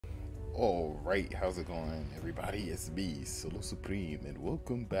Alright, how's it going, everybody? It's me, SoloSupreme, and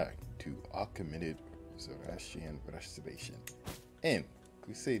welcome back to Achaemenid Zoroastrian restoration and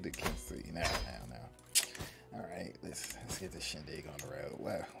Crusader King 3. Now. Alright, let's get this shindig on the road.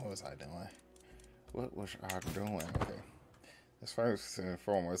 What was I doing? What was I doing? Okay. Let's first and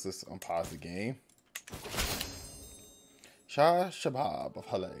foremost, let's unpause the game. Shah Shabab of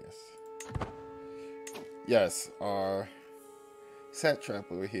Hilaeus. Yes, our satrap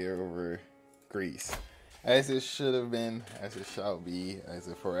over here over Greece. As it should have been, as it shall be, as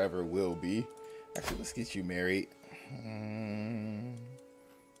it forever will be. Actually, let's get you married.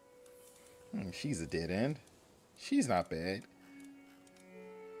 She's a dead end. She's not bad.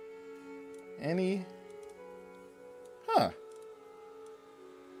 Any? Huh.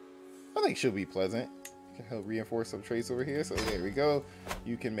 I think she'll be pleasant. Can help reinforce some traits over here. So there we go.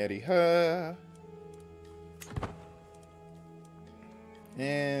 You can marry her.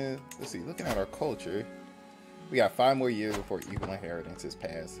 And let's see, looking at our culture, we got 5 more years before equal inheritance is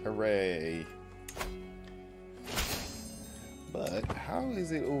passed. Hooray. But how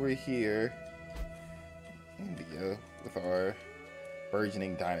is it over here in India with our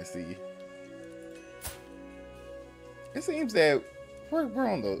burgeoning dynasty? It seems that we're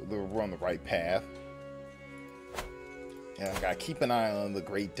on the right path. And I gotta keep an eye on the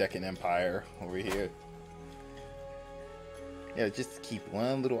great Deccan Empire over here. Yeah, just keep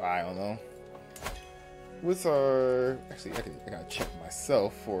one little eye on them. What's our... Actually, I gotta check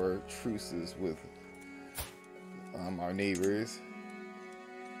myself for truces with our neighbors.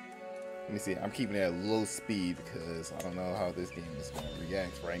 Let me see. I'm keeping it at low speed because I don't know how this game is going to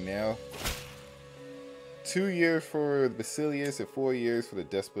react right now. 2 years for Basilius and 4 years for the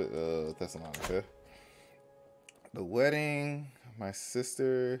Despot of Thessalonica. The wedding, my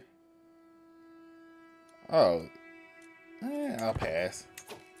sister... Oh... I'll pass.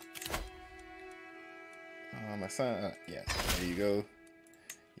 My son, yeah, there you go.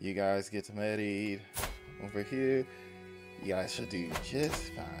 You guys get married over here. You guys should do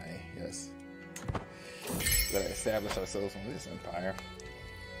just fine. Yes. We gotta establish ourselves on this empire.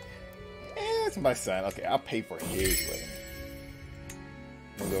 And it's my son. Okay, I'll pay for his wedding.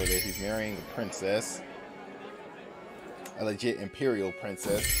 We'll go there. He's marrying a princess. A legit imperial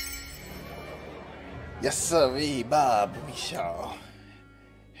princess. Yes, sir, Bob. We shall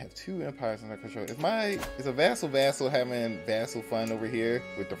have 2 empires under control. Is a vassal having vassal fun over here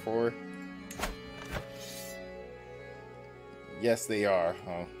with the 4? Yes, they are.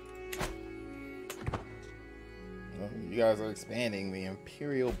 Huh? Well, you guys are expanding the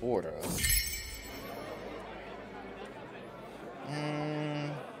imperial border.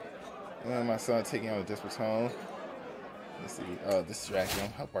 My son taking on a despot's home. Let's see. Distract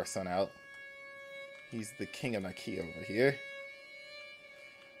him. Help our son out. He's the king of Nicaea over here.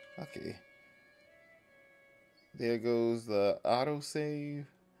 Okay. There goes the autosave.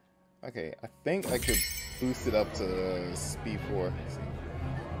 Okay, I think I could boost it up to speed 4.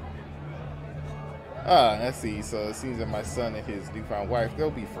 Let's see. So it seems that my son and his newfound wife,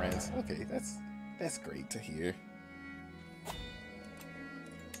 they'll be friends. Okay, that's great to hear.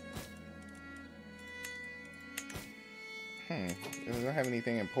 Does it have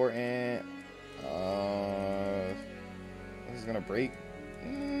anything important? This is gonna break.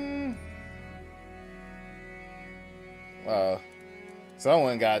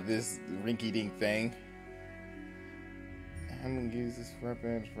 Someone got this rinky-dink thing. I'm gonna use this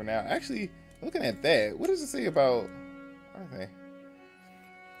weapon for now. Actually, looking at that, what does it say about... Okay.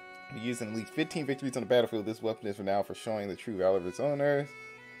 Using at least 15 victories on the battlefield, this weapon is renowned for showing the true valor of its owners.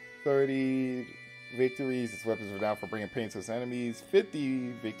 30 victories, this weapon is renowned for bringing pain to its enemies.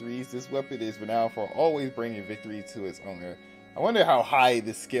 50 victories, this weapon is renowned for always bringing victory to its owner. I wonder how high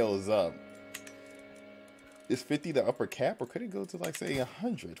this scale is up. Is 50 the upper cap, or could it go to, like, say,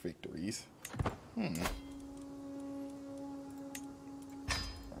 100 victories? Alright,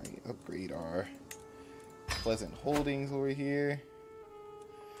 upgrade our pleasant holdings over here.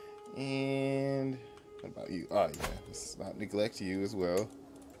 And what about you? Oh, yeah, let's not neglect you as well.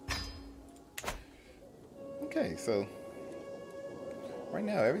 Okay, so right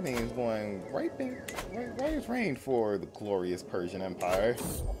now everything is going right as rain for the glorious Persian Empire.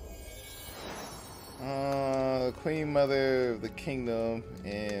 Queen Mother of the Kingdom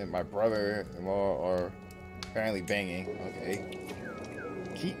and my brother-in-law are apparently banging. Okay,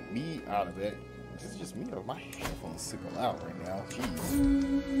 keep me out of it. This is just me, or my headphones super loud right now.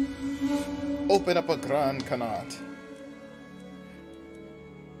 Jeez. Open up a Grand Khanat.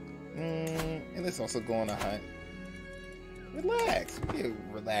 And let's also go on a hunt. Relax.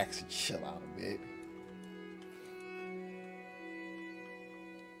 Relax and chill out a bit.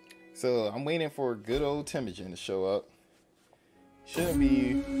 So I'm waiting for good old Temujin to show up. Shouldn't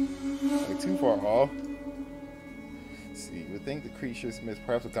be like too far off. Let's see, you would think the creature smith,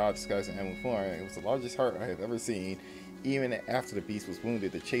 perhaps a god disguised in animal form. It was the largest heart I have ever seen. Even after the beast was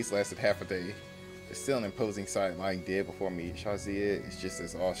wounded, the chase lasted half a day. There's still an imposing sight lying dead before me. Shazia is just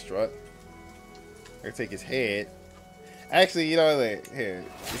as awestruck. I take his head. Actually, you know, like, here,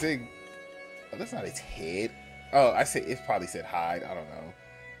 is it? Oh, that's not its head. Oh, I say it probably said hide. I don't know.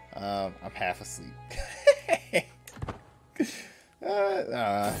 I'm half asleep.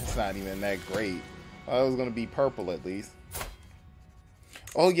 It's not even that great. Oh, it was gonna be purple at least.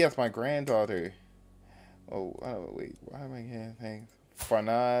 Oh yes, my granddaughter. Oh wait, why am I getting things?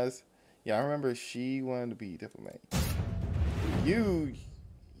 Farnaz. Yeah, I remember she wanted to be diplomat. You.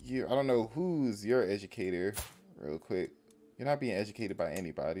 I don't know who's your educator. Real quick, you're not being educated by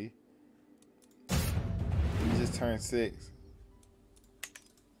anybody. You just turned 6.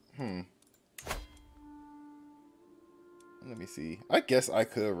 Let me see. I guess I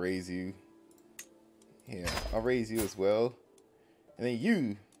could raise you. Yeah, I'll raise you as well. And then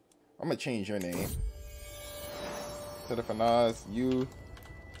you, I'm gonna change your name. Instead of Fanaz, you.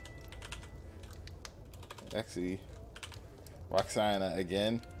 Actually, Roxana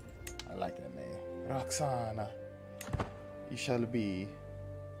again. I like that name. Roxana. You shall be.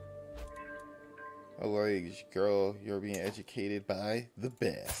 Oh, wait, girl, you're being educated by the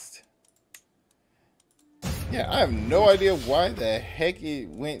best. Yeah, I have no idea why the heck it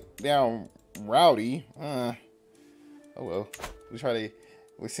went down rowdy. Oh well.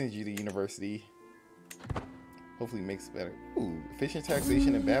 We'll send you to university. Hopefully it makes it better. Ooh, efficient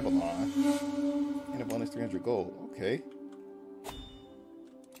taxation in Babylon. And a bonus 300 gold. Okay.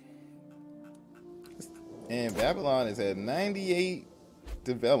 And Babylon is at 98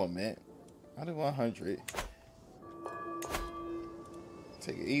 development out of 100.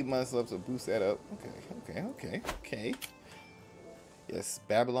 Take 8 months left to boost that up. Okay. Yes,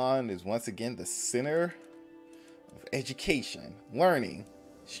 Babylon is once again the center of education, learning,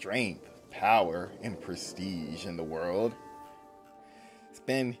 strength, power, and prestige in the world. It's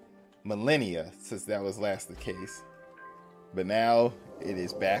been millennia since that was last the case, but now it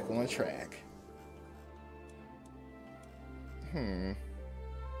is back on track.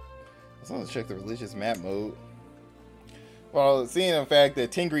 Let's also check the religious map mode. Well, seeing the fact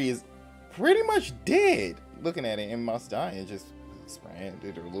that Tingri is pretty much dead. Looking at it, and Mouse Dying just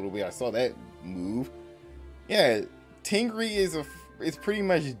expanded a little bit. I saw that move. Yeah, Tingri is pretty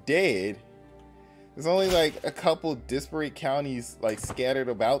much dead. There's only like a couple disparate counties like scattered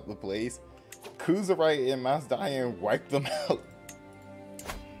about the place. Kuzarite and Mouse Dying wiped them out.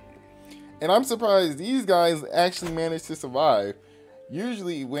 And I'm surprised these guys actually managed to survive.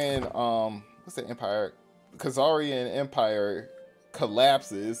 Usually when what's the empire? Khazarian Empire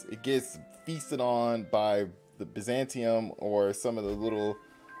collapses, it gets feasted on by the Byzantium or some of the little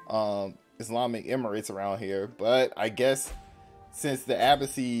Islamic Emirates around here. But I guess since the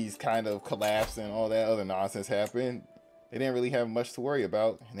Abbasids kind of collapsed and all that other nonsense happened, they didn't really have much to worry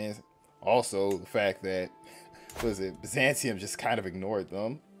about. And then also the fact that, Byzantium just kind of ignored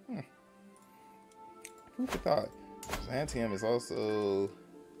them. Who would have thought? Byzantium is also...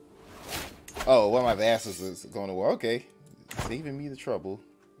 Oh, one of my vassals is going to war. Okay. Saving me the trouble.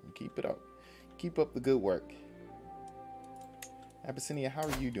 Keep it up. Keep up the good work. Abyssinia, how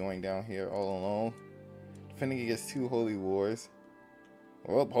are you doing down here all alone? Defending against 2 holy wars.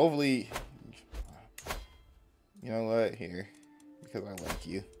 Well, hopefully... You know what? Here. Because I like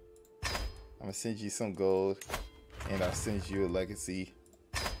you. I'm going to send you some gold. And I'll send you a legacy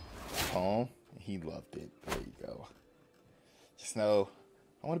poem. He loved it. There you go. Just know,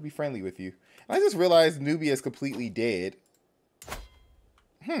 I want to be friendly with you. And I just realized Nubia is completely dead.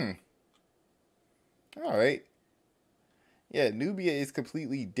 Alright. Yeah, Nubia is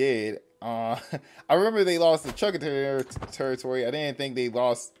completely dead. I remember they lost the chunk of territory. I didn't think they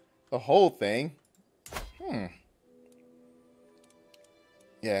lost the whole thing.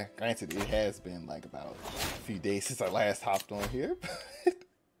 Yeah, granted, it has been like about a few days since I last hopped on here.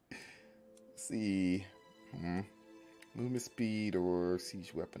 Let's see. Movement speed or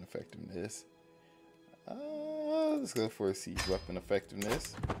siege weapon effectiveness. Let's go for siege weapon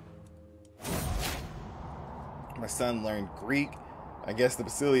effectiveness. My son learned Greek. I guess the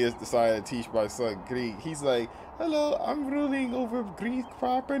Basilius decided to teach my son Greek. He's like, hello, I'm ruling over Greek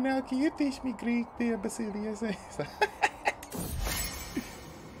proper now. Can you teach me Greek, dear Basilius?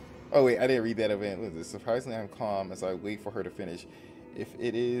 Oh wait, I didn't read that event. What is this? Surprisingly, I'm calm as I wait for her to finish. If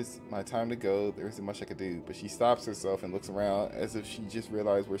it is my time to go, there isn't much I can do. But she stops herself and looks around as if she just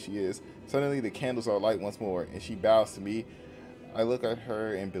realized where she is. Suddenly, the candles are alight once more, and she bows to me. I look at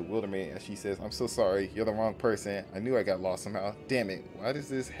her in bewilderment as she says, "I'm so sorry, you're the wrong person. I knew I got lost somehow. Damn it, why does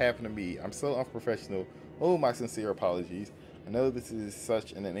this happen to me? I'm so unprofessional. Oh, my sincere apologies. I know this is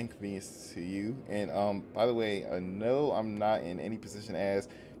such an inconvenience to you. And by the way, I know I'm not in any position to ask,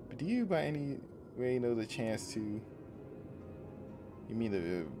 but do you by any way know the chance to... You mean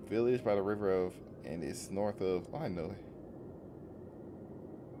the village by the river of... and it's north of... Oh, I know it.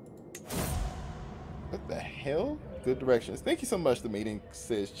 What the hell? Good directions. Thank you so much, the maiden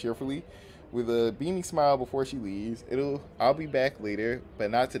says cheerfully, with a beaming smile before she leaves. I'll be back later,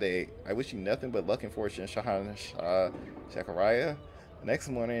 but not today. I wish you nothing but luck and fortune, Shahariah. The next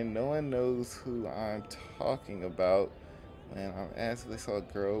morning, no one knows who I'm talking about when I'm asked if they saw a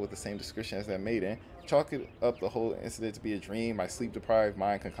girl with the same description as that maiden. Chalk it up the whole incident to be a dream my sleep-deprived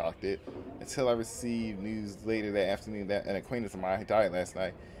mind concocted, until I received news later that afternoon that an acquaintance of mine died last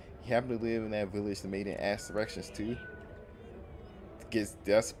night. He happened to live in that village the maiden asked directions to. Gets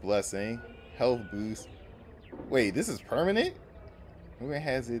death's blessing, health boost. Wait, this is permanent? Rumor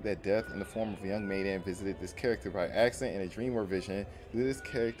has it that death in the form of a young maiden visited this character by accident in a dream or vision. Due to this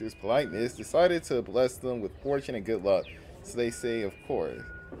character's politeness, decided to bless them with fortune and good luck. So they say, of course.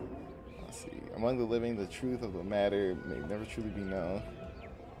 Let's see. Among the living, the truth of the matter may never truly be known.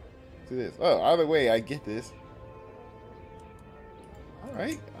 Do this. Oh, either way, I get this.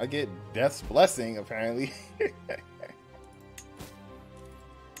 Alright, I get death's blessing, apparently.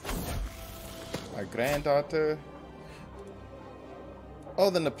 My granddaughter.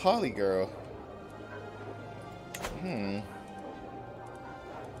 Oh, the Nepali girl.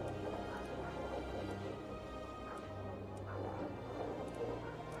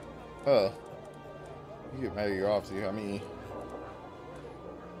 Oh. You get married, you're off to. I mean...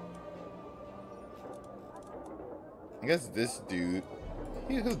 I guess this dude...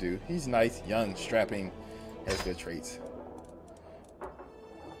 He'll do. He's nice, young, strapping, has good traits.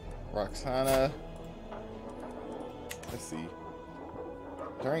 Roxana. Let's see.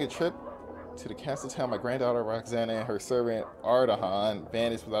 During a trip to the castle town, my granddaughter Roxana and her servant Ardahan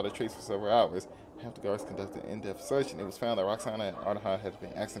vanished without a trace for several hours. Half the guards conducted an in-depth search, and it was found that Roxana and Ardahan had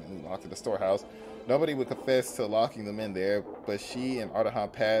been accidentally locked in the storehouse. Nobody would confess to locking them in there, but she and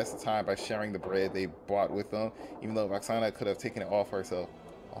Ardahan passed the time by sharing the bread they brought with them, even though Roxana could have taken it all for herself.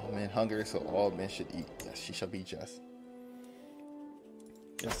 All men hunger, so all men should eat. Yes, she shall be just.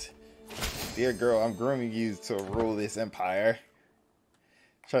 Yes. Dear girl, I'm grooming you to rule this empire.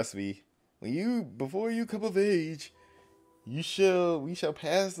 Trust me, before you come of age, we shall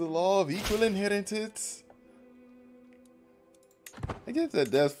pass the law of equal inheritance. I guess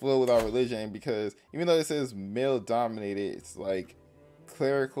that does flow with our religion, because even though it says male dominated, it's like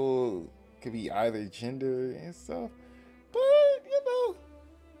clerical could be either gender and stuff. But you know,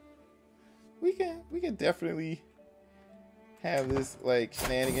 we can definitely have this like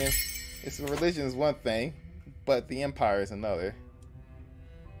shenanigans. It's religion is one thing, but the empire is another.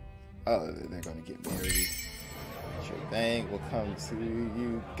 Oh, they're gonna get married. Sure thing will come to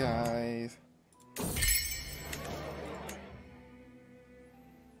you guys.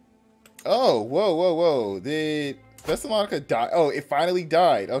 Oh, whoa. Did Thessalonica die? Oh, it finally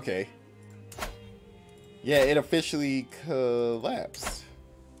died. Okay. Yeah, it officially collapsed.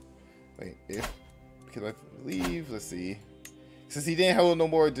 Wait, because I believe, let's see. Since he didn't hold no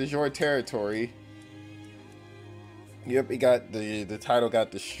more de jure territory. Yep, it got the title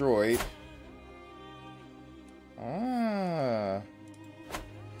got destroyed. Ah.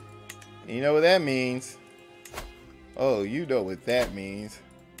 You know what that means? Oh, you know what that means.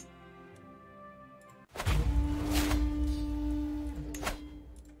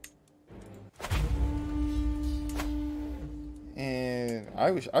 And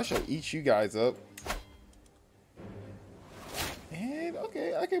I shall eat you guys up. And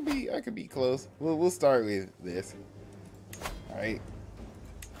okay, I could be close. We'll start with this. Alright.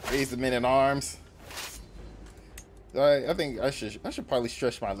 Raise the men in arms. I think I should probably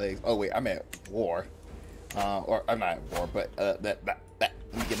stretch my legs. Oh wait, I'm at war. Or I'm not at war, but let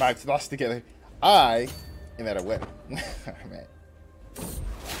me get my thoughts together. I am at a wedding. I'm at.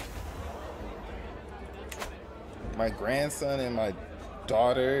 My grandson and my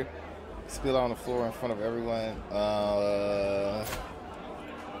daughter spill on the floor in front of everyone.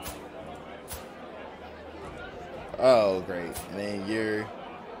 Oh, great. And then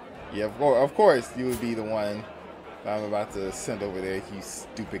yeah, of course, you would be the one that I'm about to send over there, you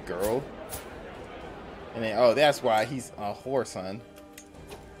stupid girl. And then, oh, that's why he's a whore son.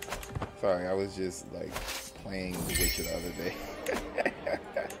 Sorry, I was just, like, playing The Witcher the other day.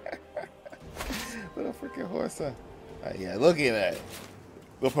 What a freaking whore son. Yeah, look at that.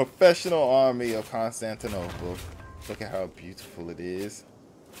 The professional army of Constantinople. Look at how beautiful it is.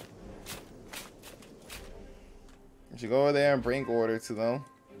 You should go over there and bring order to them.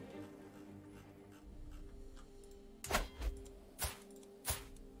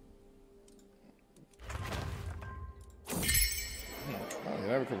 Oh, they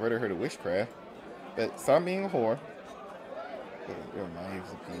never converted her to witchcraft. But stop being a whore.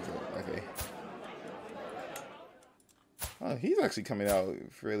 Okay. Oh, he's actually coming out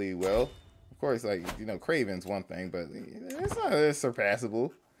really well. Of course, like, you know, Craven's one thing, but it's not as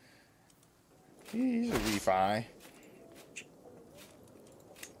surpassable. He should be fine.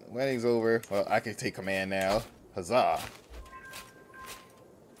 Wedding's over. Well, I can take command now. Huzzah.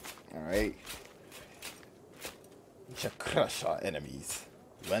 Alright. We shall crush our enemies.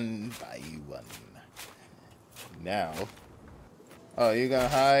 One by one. Now. Oh, you gonna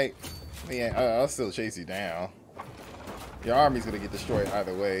hide? Yeah, I'll still chase you down. Your army's gonna get destroyed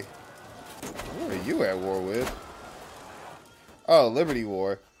either way. What are you at war with? Oh, Liberty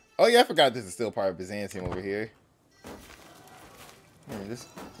War. Oh yeah, I forgot this is still part of Byzantium over here.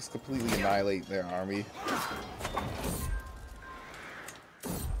 Just completely annihilate their army.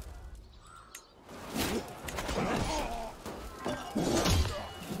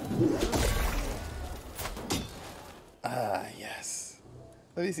 Ah, yes.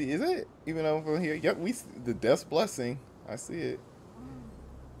 Let me see. Is it even over here? Yep, the Death's Blessing. I see it.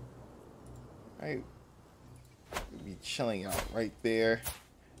 Right. Be chilling out right there.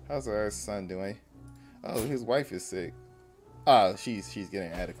 How's our son doing? Oh, his wife is sick. Oh, she's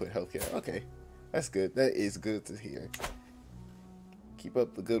getting adequate health care. Okay. That's good. That is good to hear. Keep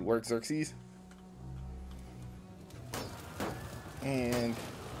up the good work, Xerxes. And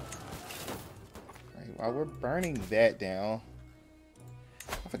right, while we're burning that down,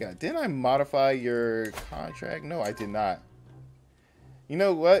 I forgot. Didn't I modify your contract? No, I did not. You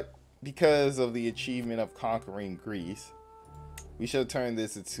know what? Because of the achievement of conquering Greece, we shall turn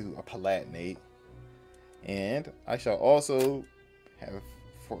this into a Palatinate. And I shall also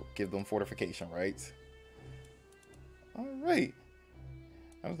give them fortification rights. Alright.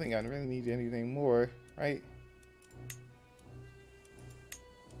 I don't think I really need anything more, right?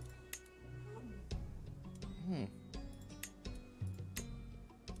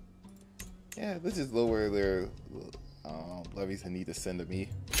 Yeah, let's just lower their levies they need to send to me.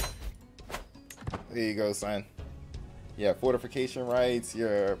 There you go, son. Yeah, fortification rights,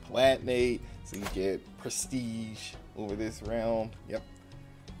 your Palatinate, so you get prestige over this realm. Yep.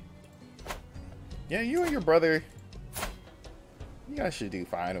 Yeah, you and your brother, you guys should do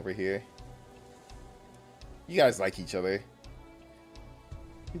fine over here. You guys like each other.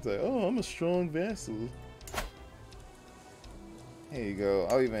 He's like, oh, I'm a strong vassal. There you go.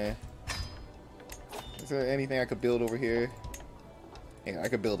 I'll even... Is there anything I could build over here? Yeah, I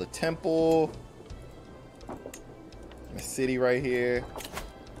could build a temple. A city right here.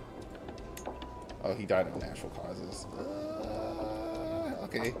 Oh, he died of natural causes.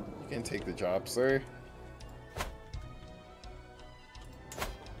 Okay, you can take the job, sir.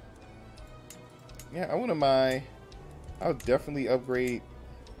 Yeah, I wouldn't mind. I'll definitely upgrade.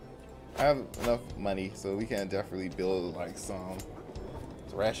 I have enough money, so we can definitely build like some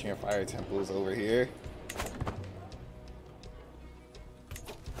Zoroastrian fire temples over here.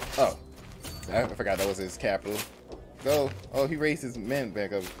 Oh, I forgot that was his capital. Go. Oh, he raised his men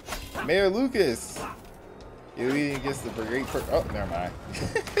back up. Mayor Lucas, you're leading against the great oh, never mind.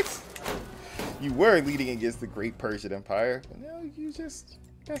 You were leading against the great Persian Empire, but now you just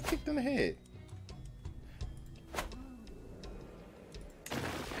got kicked in the head.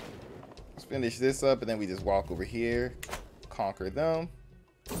 Let's finish this up, and then we just walk over here, conquer them.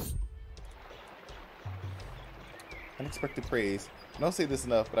 Unexpected praise. I don't say this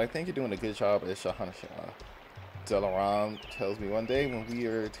enough, but I think you're doing a good job at Shahanshah. Delaram tells me one day when we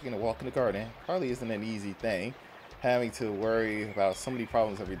are taking a walk in the garden, probably isn't an easy thing, having to worry about so many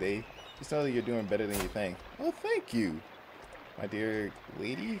problems every day. Just know that you're doing better than you think. Oh, thank you, my dear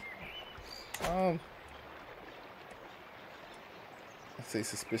lady. I'd say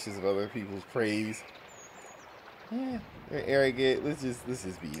suspicious of other people's praise. Yeah, they're arrogant. Let's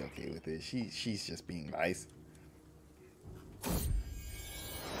just be okay with it. She's just being nice.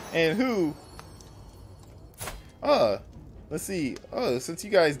 And who? Let's see. Oh, since you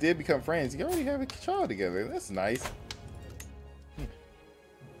guys did become friends, you already have a child together. That's nice.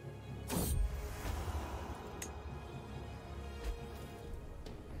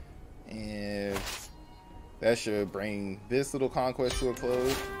 And that should bring this little conquest to a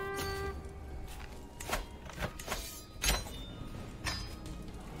close.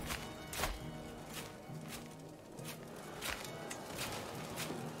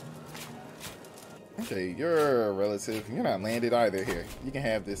 Okay, you're a relative. You're not landed either. Here, you can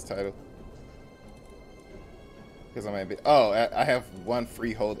have this title. Because I'm a bit. Oh, I have one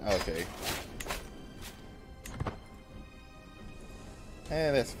freehold. Okay.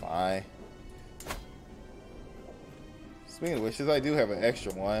 That's fine. Speaking of which, I do have an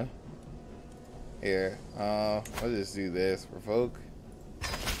extra one. Here, I'll just do this. Revoke.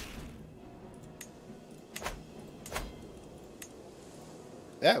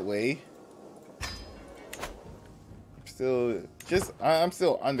 That way, I'm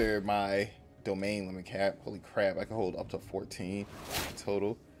still under my domain limit cap. Holy crap, I can hold up to 14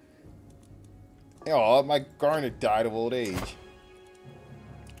 total. Oh, my Garner died of old age.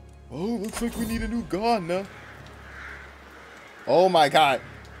 Oh, looks like we need a new god now. Oh my god.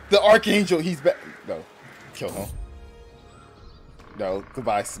 The Archangel, he's back. No, kill him. No,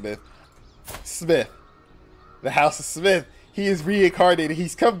 goodbye, Smith. Smith. The House of Smith. He is reincarnated.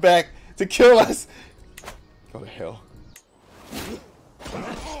 He's come back to kill us. Go to hell.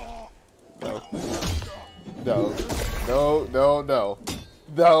 No. No. No, no, no.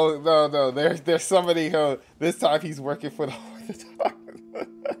 No, no, no. There's somebody who this time he's working for the Orthodox.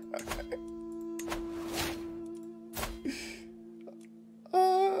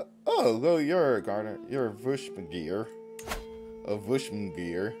 Oh, well, you're a Garner. You're a Vushmagir. A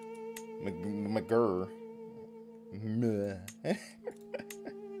Vushmagir. McGurr.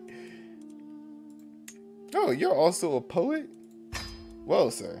 Oh, you're also a poet?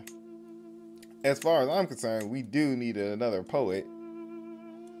 Well, sir. As far as I'm concerned, we do need another poet.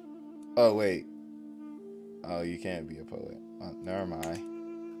 Oh, wait. Oh, you can't be a poet. Oh, never mind.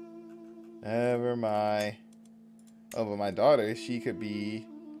 Never mind. Oh, but my daughter, she could be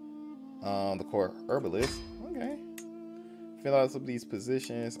the court herbalist. Okay. Fill out some of these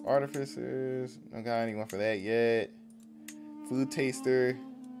positions. Artificers. Don't got anyone for that yet. Food taster.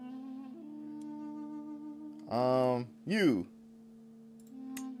 You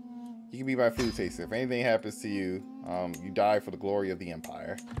can be my food taster. If anything happens to you, you die for the glory of the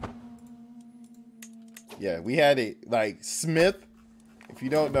Empire. Yeah, we had it like Smith. If you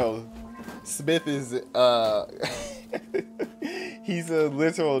don't know, Smith is he's a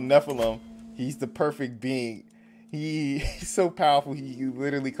literal Nephilim. He's the perfect being. He's so powerful. He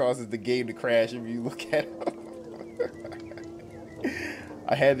literally causes the game to crash if you look at him.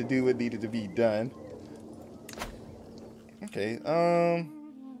 I had to do what needed to be done. Okay.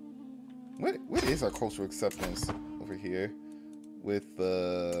 What is our cultural acceptance over here with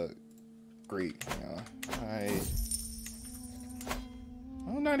Greek? Alright.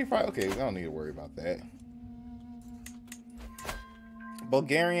 Oh, 95. Okay, we don't need to worry about that.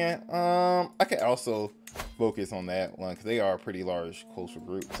 Bulgarian. I could also focus on that one because they are a pretty large cultural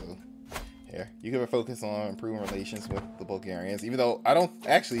group. So here, you can focus on improving relations with the Bulgarians. Even though I don't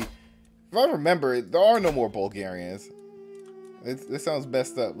actually, if I remember, there are no more Bulgarians. This sounds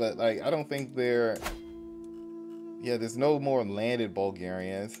messed up, but like I don't think there. Yeah, there's no more landed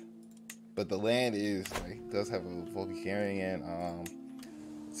Bulgarians, but the land is like does have a Bulgarian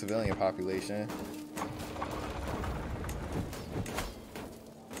civilian population.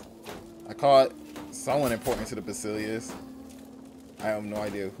 I caught someone important to the Basilius. I have no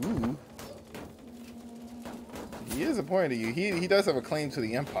idea who. He is important to you. He does have a claim to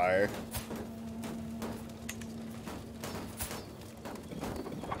the Empire.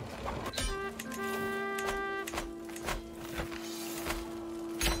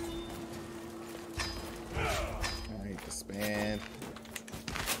 Alright, disband.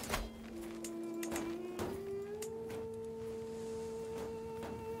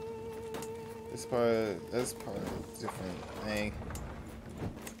 That's part of a different thing.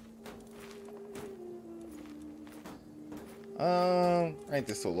 Ain't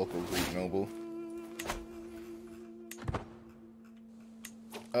this a local Greek noble?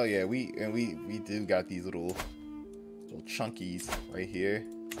 Oh yeah, we do got these little chunkies right here.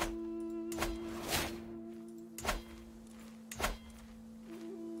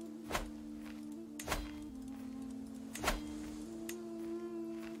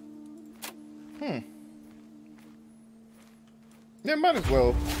 Yeah, might as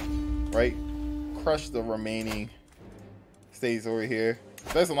well, right? Crush the remaining states over here.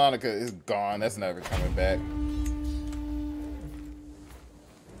 Thessalonica is gone. That's never coming back.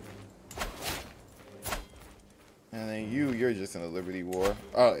 And then you're just in a Liberty War.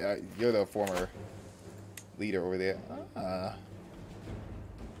 Oh, you're the former leader over there.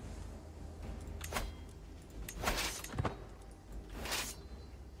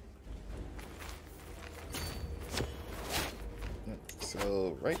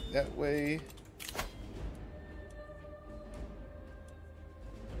 So right that way.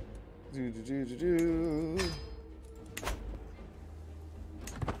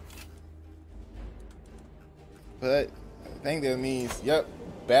 But I think that means, yep,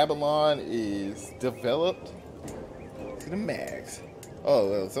 Babylon is developed to the max. Oh,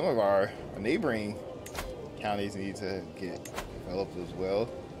 well, some of our neighboring counties need to get developed as well.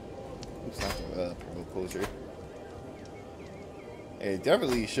 Oops, not the promote culture. It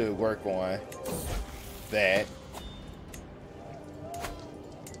definitely should work on that.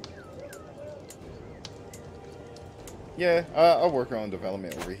 Yeah, I'll work on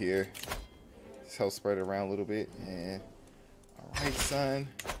development over here. Just help spread it around a little bit. And alright, son.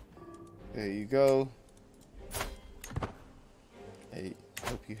 There you go. Hey,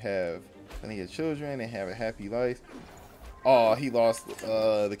 hope you have plenty of children and have a happy life. Oh, he lost.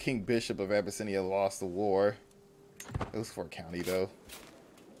 The King Bishop of Abyssinia lost the war. It was for a county, though.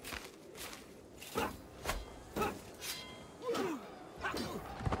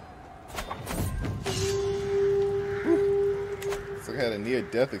 So I had a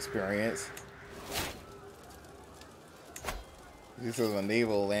near-death experience. This was a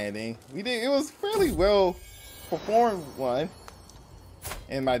naval landing. We did. It was fairly well performed one.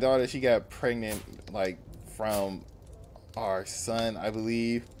 And my daughter, she got pregnant, like, from our son, I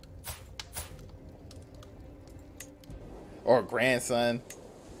believe. Or grandson.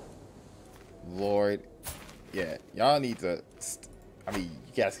 Lord. Yeah, y'all need to... I mean,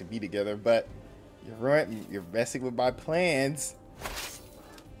 you guys can be together, but you're messing with my plans.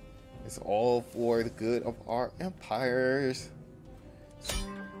 It's all for the good of our empires.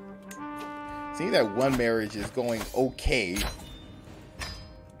 Seeing that one marriage is going okay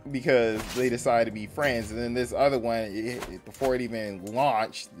because they decided to be friends, and then this other one, before it even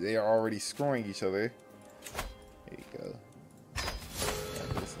launched, they are already screwing each other. There you go.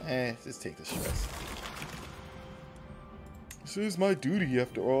 Just take the stress. This is my duty,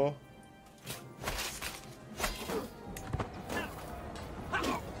 after all.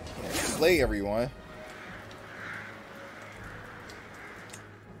 Yeah, slay everyone.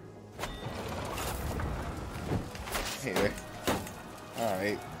 Here.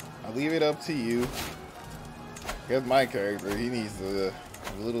 Alright. I'll leave it up to you. Here's my character. He needs a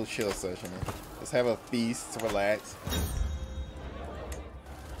little chill session. Let's have a feast to relax.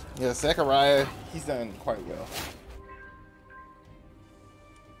 Yeah, Zechariah, he's done quite well.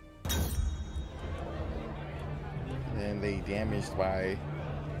 And they damaged my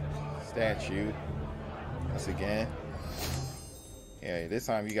statue. Once again. Yeah, this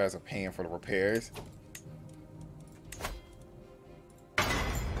time you guys are paying for the repairs.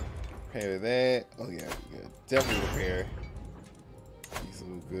 Repair that. Oh yeah, definitely repair. These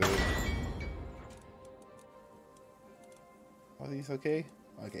look good. Are these okay?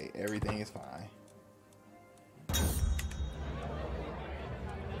 Okay, everything is fine.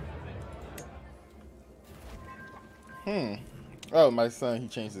 Oh, my son, he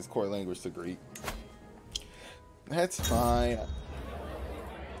changed his core language to Greek. That's fine.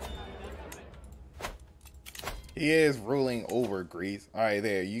 He is ruling over Greece. Alright,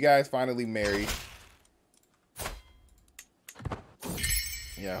 there. You guys finally married.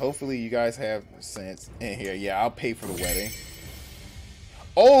 Yeah, hopefully you guys have sense in here. Yeah, I'll pay for the wedding.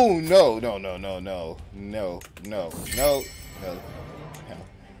 Oh, no.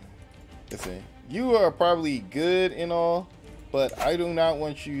 Listen, you are probably good and all, but I do not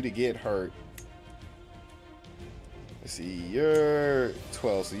want you to get hurt. Let's see, you're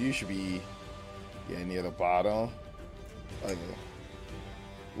 12, so you should be near the bottom. Okay.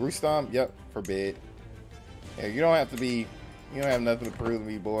 Rustam, yep, forbid. Yeah, you don't have to be, you don't have nothing to prove to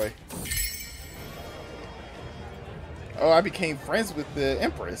me, boy. Oh, I became friends with the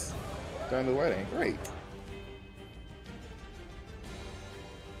Empress during the wedding. Great.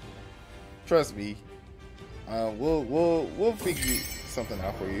 Trust me. We'll figure something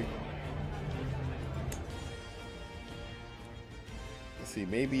out for you. Let's see,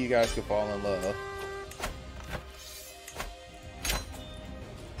 maybe you guys could fall in love.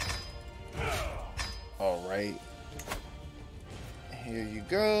 All right. Here you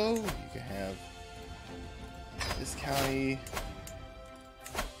go. You can have this county.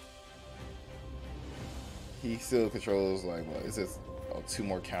 He still controls, like, what is this? Oh, 2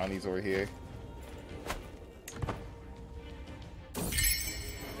 more counties over here.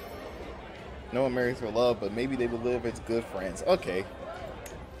 No one marries for love, but maybe they will live as good friends. Okay.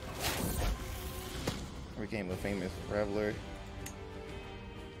 Became a famous traveler.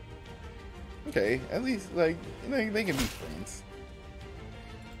 Okay, at least, like, you know, they can be friends.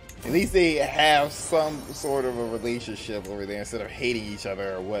 At least they have some sort of a relationship over there instead of hating each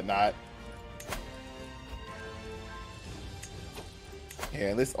other or whatnot.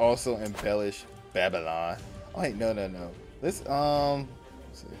 here. Let's also embellish Babylon. Oh wait, no. Let's see.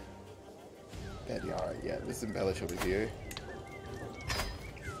 That'd be alright. Yeah, let's embellish over here.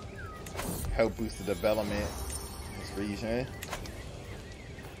 Help boost the development in this region.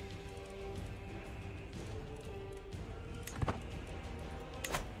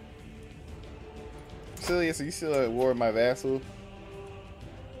 So you still at war with my vassal?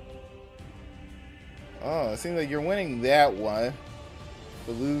 Oh, it seems like you're winning that one,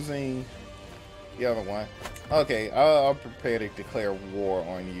 but losing the other one. Okay, I'll prepare to declare war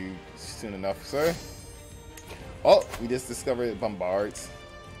on you soon enough, sir. Oh, we just discovered bombards.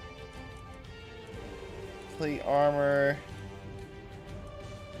 Plate armor.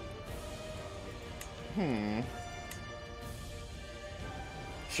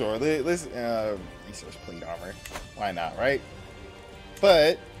 Sure, let's research plate armor. Why not, right?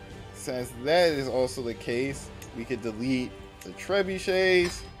 But since that is also the case, we could delete the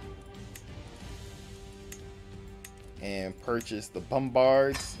trebuchets and purchase the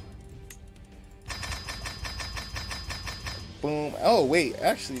bombards. Boom. Oh wait,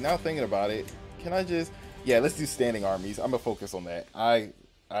 actually, now thinking about it, can I just... Yeah, let's do standing armies. I'm gonna focus on that. I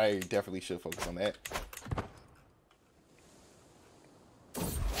definitely should focus on that.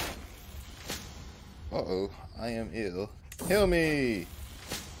 Uh-oh, I am ill. Heal me!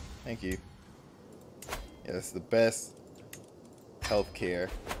 Thank you. Yeah, that's the best healthcare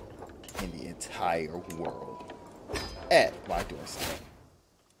in the entire world. At my doorstep.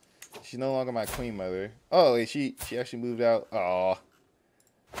 She's no longer my queen mother. Oh, wait, she actually moved out. Aw.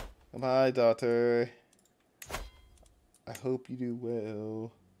 Goodbye, daughter. I hope you do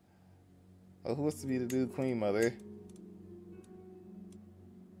well. Oh, who wants to be the new queen mother?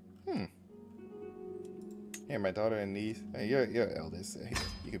 Here, my daughter and niece. You're eldest. So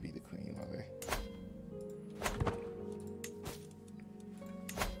you could be the queen mother.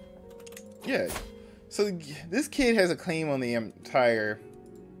 Yeah. So this kid has a claim on the entire...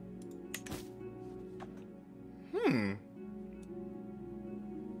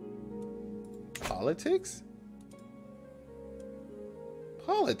 Politics?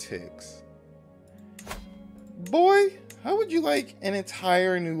 Politics. Boy, how would you like an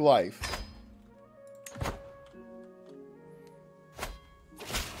entire new life?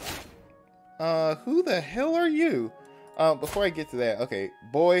 Who the hell are you? Before I get to that, okay,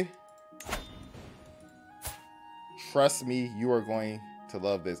 boy, trust me, you are going to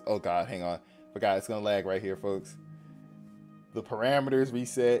love this. Oh god, hang on. Forgot, it's gonna lag right here, folks. The parameters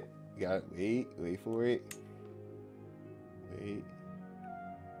reset. You gotta wait for it. Wait.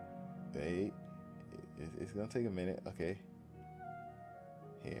 It's gonna take a minute. Okay.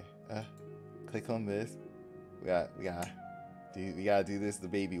 Here. Click on this. We gotta do this the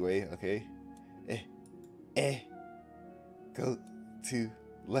baby way, okay? Go to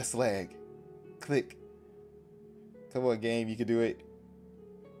less lag. Click. Come on, game, you can do it.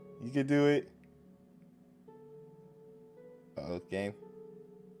 You can do it. Uh-oh, game.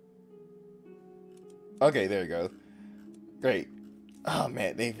 Okay, there you go. Great. Oh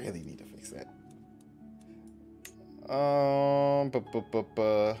man, they really need to fix that.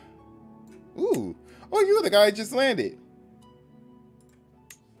 Ooh. Oh, you're the guy who just landed.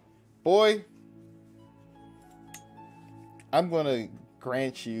 Boy, I'm gonna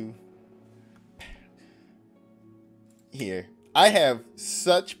grant you here. I have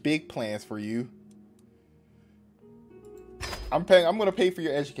such big plans for you. I'm gonna pay for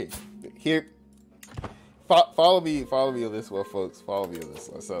your education. Here. Follow me on this one, folks. Follow me on this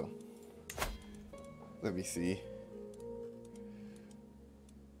one. So, let me see.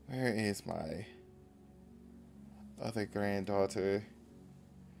 Where is my other granddaughter?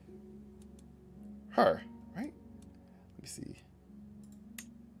 Her, right? Let me see.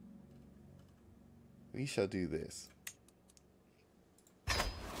 We shall do this.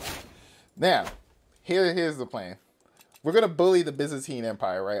 Now, here's the plan. We're going to bully the Byzantine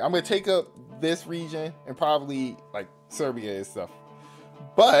Empire, right? I'm going to take up this region and probably, like, Serbia and stuff.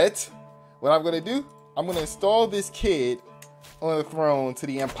 But, what I'm going to do, I'm going to install this kid on the throne to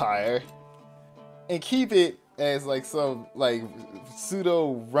the Empire and keep it as, like, some, like,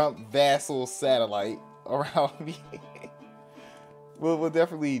 pseudo-rump vassal satellite around me. We'll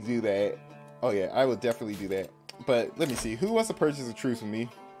definitely do that. Oh, yeah, I will definitely do that. But, let me see. Who wants to purchase a truce with me?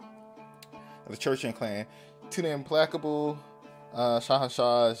 The Church and Clan. To the implacable Shah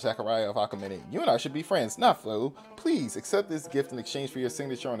Zachariah of Achaemenid. You and I should be friends, not foe. Please accept this gift in exchange for your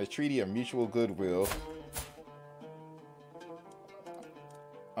signature on a treaty of mutual goodwill.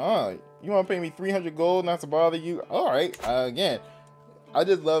 You want to pay me 300 gold not to bother you? Alright, again, I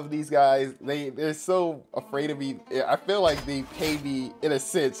just love these guys. They're so afraid of me. I feel like they pay me, in a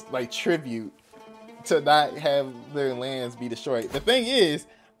sense, like tribute to not have their lands be destroyed. The thing is,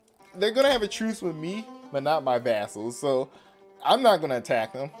 they're gonna have a truce with me, but not my vassals. So I'm not gonna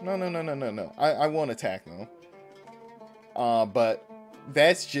attack them. No. I won't attack them. But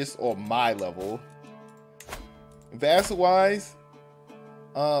that's just on my level. Vassal-wise,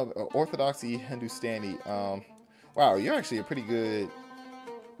 Orthodoxy, Hindustani. Wow, you're actually a pretty good.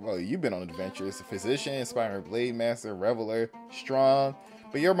 Well, you've been on adventures. Physician, Inspiring Blade Master, Reveler, Strong.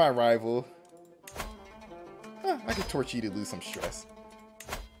 But you're my rival. Huh, I could torture you to lose some stress.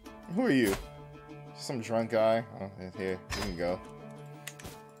 Who are you? Some drunk guy. Oh, here, you can go.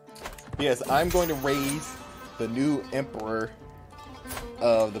 Yes, I'm going to raise the new emperor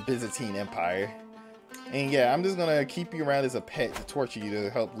of the Byzantine Empire. And yeah, I'm just going to keep you around as a pet to torture you to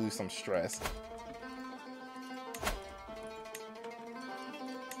help lose some stress.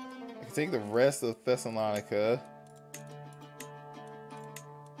 I can take the rest of Thessalonica.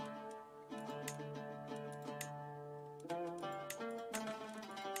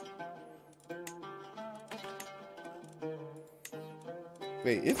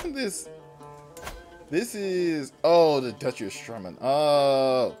 Wait, isn't this... This is... Oh, the Duchy of Strummen.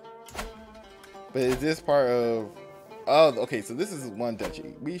 Oh. But is this part of... Oh, okay, so this is one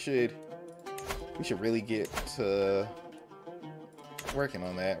duchy. We should really get to working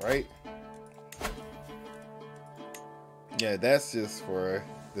on that, right? Yeah, that's just for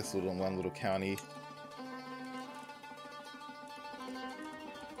this one little county.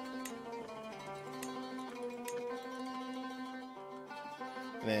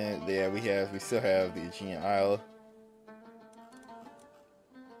 And then yeah, we still have the Aegean Isle.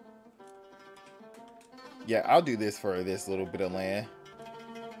 Yeah, I'll do this for this little bit of land.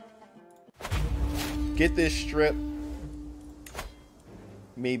 Get this strip.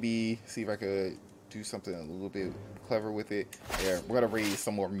 Maybe see if I could do something a little bit clever with it. Yeah, we're gonna raise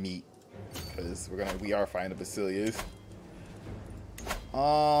some more meat because we are fighting the Basilias.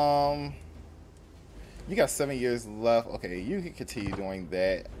 You got 7 years left. Okay, you can continue doing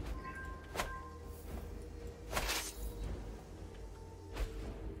that.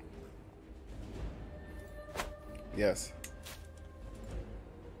 Yes.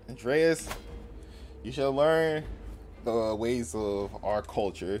 Andreas, you shall learn the ways of our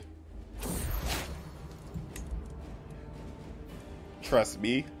culture. Trust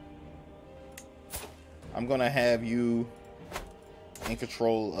me. I'm gonna have you in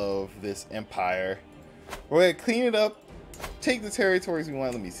control of this empire. We're gonna clean it up, take the territories we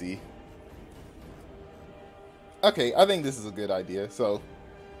want. Let me see. Okay, I think this is a good idea. So,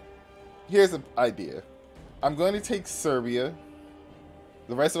 here's the idea. I'm going to take Serbia,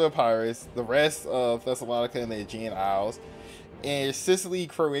 the rest of Epirus, the rest of Thessalonica and the Aegean Isles, and Sicily,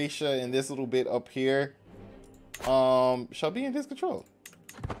 Croatia, and this little bit up here shall be in his control.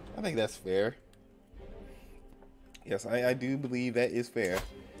 I think that's fair. Yes, I do believe that is fair.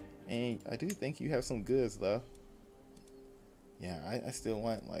 And I do think you have some goods, though. Yeah, I still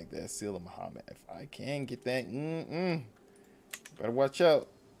want, like, that Seal of Muhammad. If I can get that, better watch out.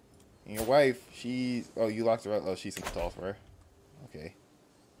 And your wife, she's... Oh, you locked her up. Oh, she's in sulfur. Okay.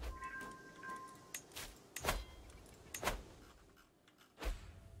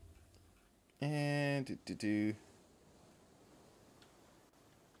 And...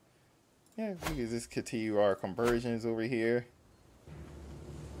 Yeah, we can just continue our conversions over here.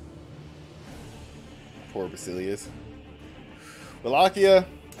 Poor Basilius. Wallachia,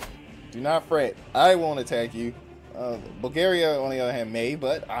 do not fret. I won't attack you. Bulgaria, on the other hand, may,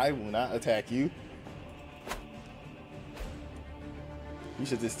 but I will not attack you. You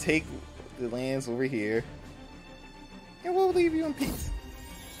should just take the lands over here, and we'll leave you in peace.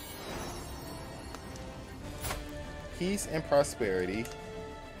 Peace and prosperity.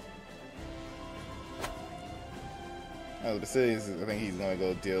 Oh, the cities, I think he's gonna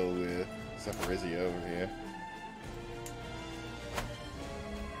go deal with Zaporizhia over here.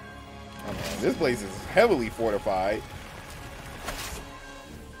 Oh man, this place is heavily fortified.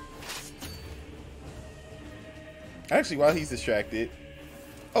 Actually, while he's distracted...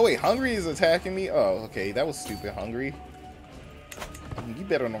 Oh wait, Hungary is attacking me? Oh, okay, that was stupid, Hungary. You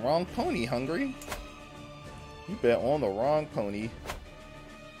bet on the wrong pony, Hungary. You bet on the wrong pony.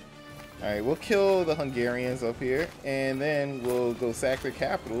 Alright, we'll kill the Hungarians up here, and then we'll go sack their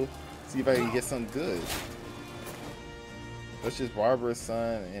capital, see if I can get some goods. Let's just Barbara's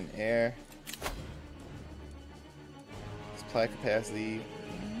son and heir. Supply capacity.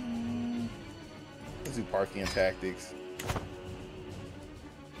 Let's do Parthian tactics.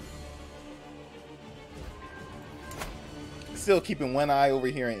 Still keeping one eye over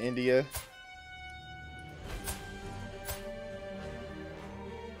here in India.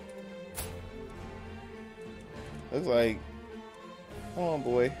 Looks like, come on,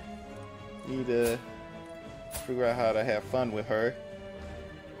 boy. Need to figure out how to have fun with her.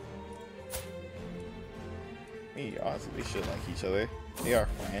 Honestly, they should like each other. They are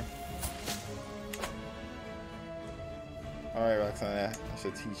friends. Alright, Roxana, I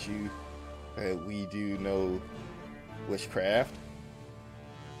should teach you that we do know witchcraft.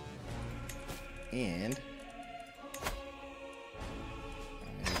 And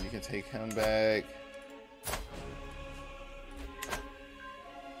you can take him back.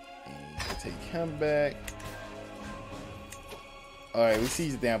 And you can take him back. Alright, we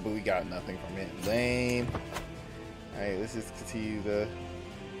siege down, but we got nothing from it. Lame. Alright, let's just continue to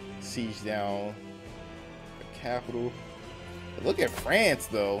siege down the capital. But look at France,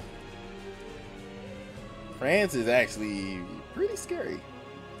 though. France is actually pretty scary.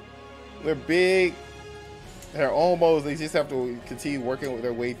 They're big. They're almost, they just have to continue working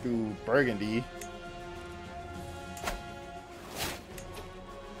their way through Burgundy.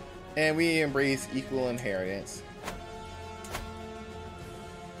 And we embrace equal inheritance.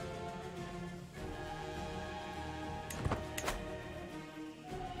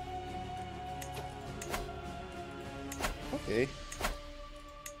 Okay.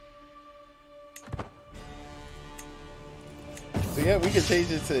 So yeah, we can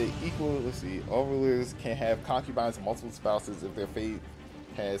change it to equal. Let's see. All rulers can have concubines and multiple spouses if their faith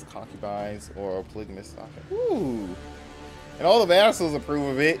has concubines or polygamous. Okay. Ooh. And all the vassals approve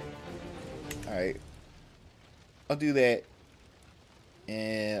of it. Alright. I'll do that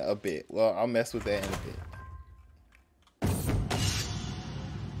in a bit. Well, I'll mess with that in a bit.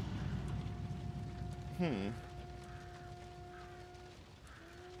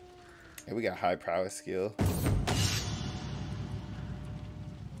 And we got high prowess skill.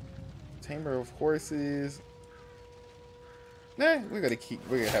 Tamer of horses. Nah, we're gonna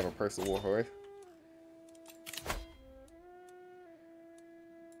have a personal war horse.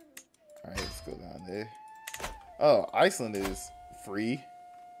 Alright, let's go down there. Oh, Iceland is free.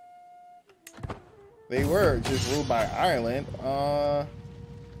 They were just ruled by Ireland.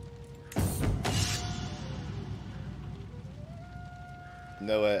 You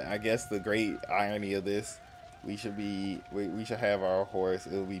know what? I guess the great irony of this, we should have our horse.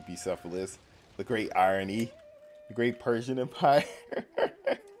 It will be Bucephalus. The great irony, the great Persian Empire.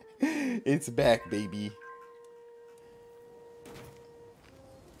 It's back, baby.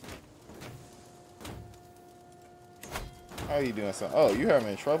 How are you doing, son? Oh, you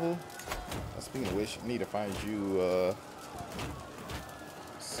having trouble? Speaking of which, I need to find you a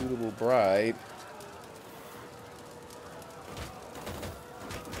suitable bride.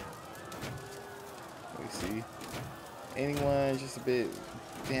 See, anyone just a bit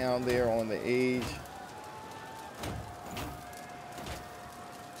down there on the age?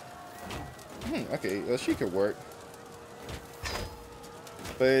 Okay, well, she could work,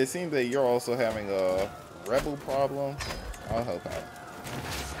 but it seems that you're also having a rebel problem. I'll help out.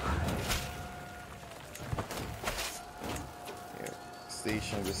 Yeah,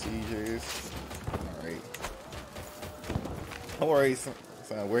 station besiegers. All right, don't worry, son,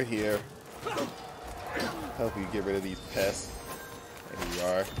 we're here. Help you get rid of these pests. There we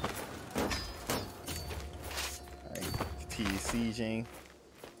are. Alright, continue sieging.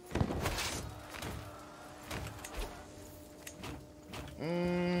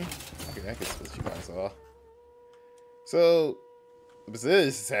 Okay, I can split you guys off. So,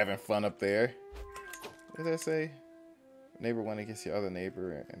 Brazilians is having fun up there. What did I say? Neighbor went against your other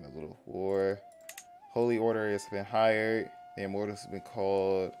neighbor in a little war. Holy Order has been hired. The Immortals have been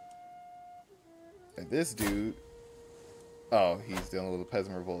called. And this dude, oh, he's dealing with a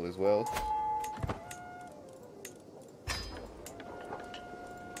peasant revolt as well.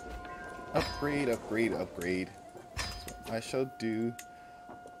 Upgrade, upgrade, upgrade. That's what I shall do.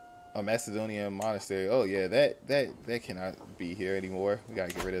 A Macedonian monastery. Oh yeah, that cannot be here anymore. We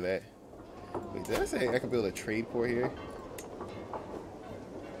gotta get rid of that. Wait, did I say I could build a trade port here?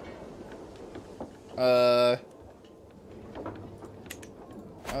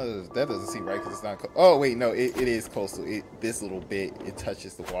 Oh, that doesn't seem right because it's not. Oh wait, no, it is coastal. This little bit, it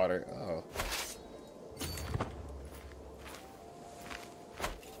touches the water. Oh.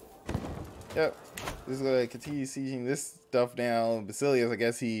 Yep. This is gonna continue sieging this stuff down. Basilius, I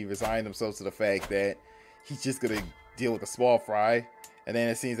guess he resigned himself to the fact that he's just gonna deal with a small fry. And then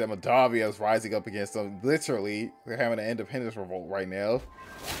it seems that Moldavia is rising up against them. Literally, they're having an independence revolt right now.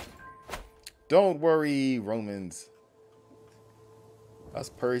 Don't worry, Romans. Us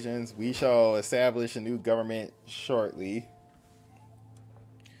Persians, we shall establish a new government shortly.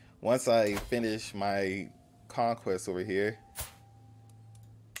 once I finish my conquest over here.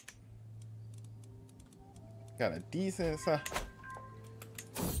 Got a decent size.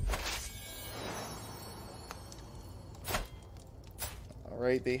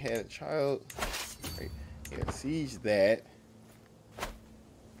 Alright, they had a child. Right, yeah, siege that.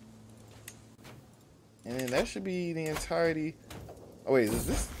 And then that should be the entirety. Oh wait, does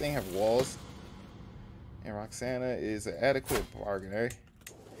this thing have walls? And Roxana is an adequate bargainer.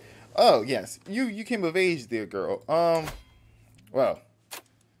 Oh yes, you came of age there, girl. Well,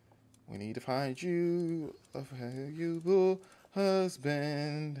 we need to find you a valuable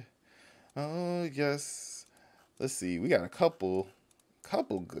husband. Oh yes. Let's see, we got a couple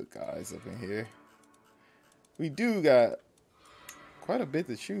good guys up in here. We do got quite a bit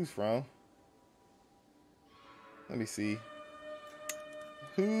to choose from. Let me see.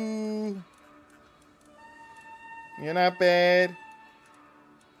 Who? You're not bad.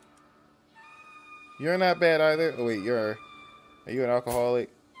 You're not bad either. Oh wait, are you an alcoholic?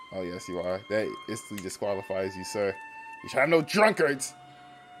 Oh yes, you are. That instantly disqualifies you, sir. You should have no drunkards.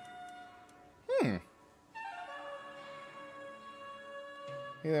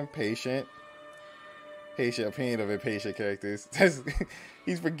 He's impatient. Patient, opinion of impatient characters.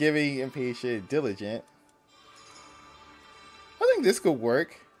 He's forgiving, impatient, diligent. I think this could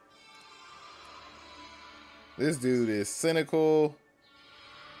work. This dude is cynical,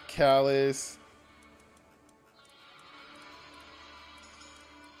 callous.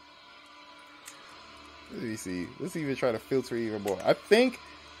 Let me see. Let's even try to filter even more. I think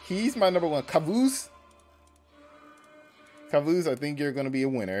he's my number one. Kavuz, I think you're going to be a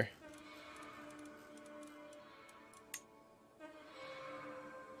winner.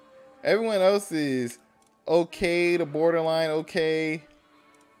 Everyone else is okay to borderline okay.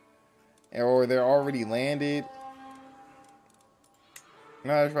 Or they're already landed. I'm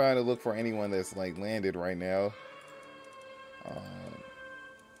not trying to look for anyone that's like landed right now.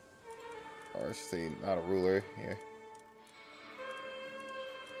 Or I should say not a ruler here.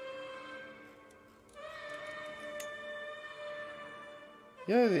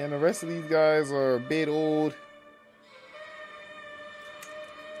 Yeah, and the rest of these guys are a bit old.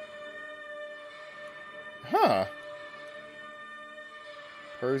 Huh.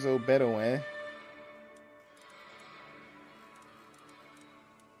 Perso Bedouin.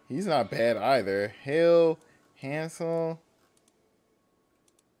 He's not bad either. Hale, handsome.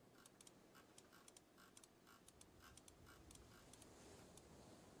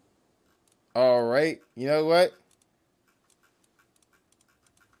 All right. You know what?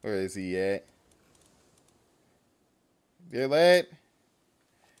 Where is he at? Dear lad,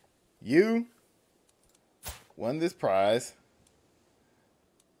 you won this prize.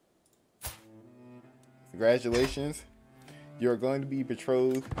 Congratulations. You're going to be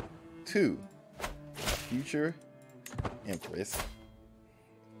betrothed to a future empress.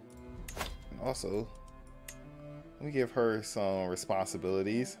 And also, let me give her some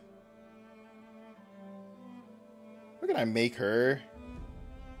responsibilities. What can I make her?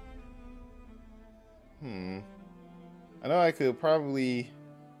 I know I could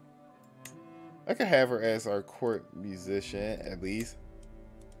have her as our court musician, at least.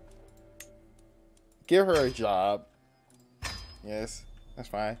 Give her a job. Yes, that's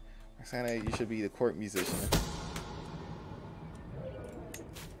fine. Roxana, you should be the court musician.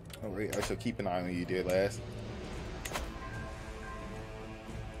 Oh wait, I shall keep an eye on you, dear lass.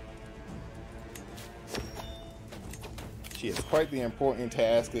 She has quite the important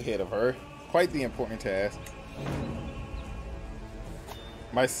task ahead of her. Quite the important task.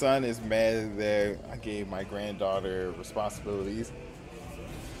 My son is mad that I gave my granddaughter responsibilities.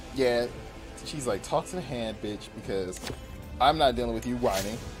 Yeah, she's like, talk to the hand, bitch, because I'm not dealing with you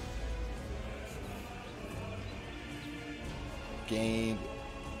whining. Gained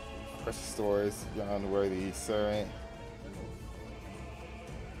precious stores, unworthy servant.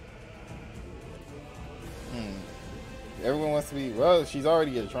 Everyone wants to be, well, she's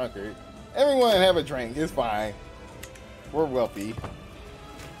already a drunkard. Everyone have a drink, it's fine. We're wealthy.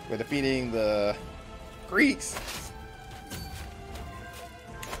 We're defeating the Greeks.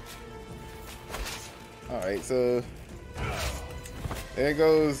 Alright, so there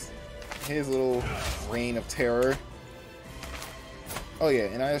goes his little reign of terror. Oh yeah,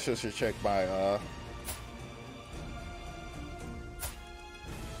 and I also should check my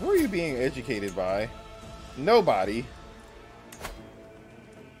who are you being educated by? Nobody.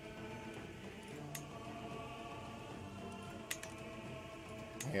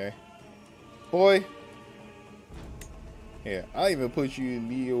 Okay. Boy. Yeah, I'll even put you in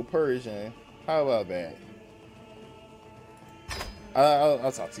Neo-Persian. How about that?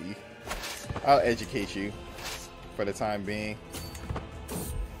 I'll talk to you. I'll educate you for the time being.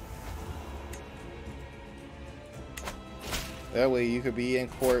 That way you could be in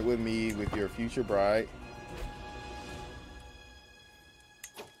court with me with your future bride.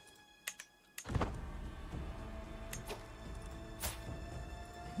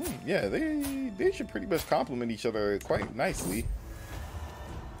 Yeah, they should pretty much complement each other quite nicely.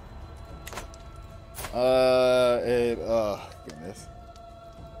 Goodness.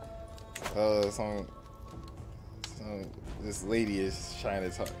 So this lady is trying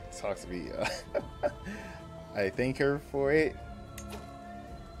to talk to me. I thank her for it.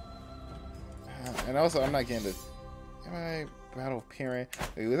 And also, I'm not getting the... Am I battle parent?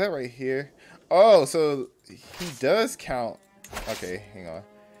 Wait, was that right here? Oh, so he does count. Okay, hang on.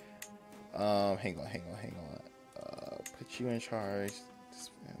 Hang on. Put you in charge.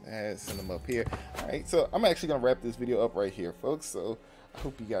 Send them up here. Alright, so I'm actually gonna wrap this video up right here, folks. So I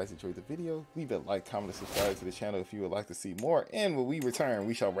hope you guys enjoyed the video. Leave a like, comment, and subscribe to the channel if you would like to see more. And when we return,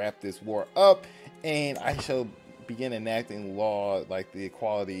 we shall wrap this war up, and I shall begin enacting law like the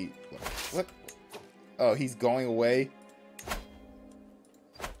equality. What? Oh, he's going away.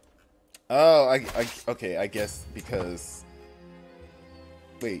 Oh, okay, I guess because.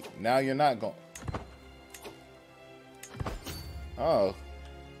 Wait, now you're not going. Oh.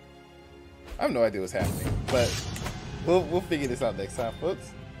 I have no idea what's happening, but we'll figure this out next time,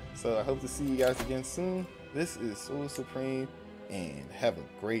 folks. So I hope to see you guys again soon. This is SoloSupreme, and have a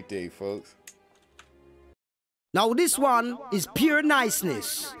great day, folks. Now this one is pure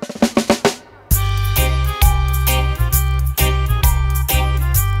niceness.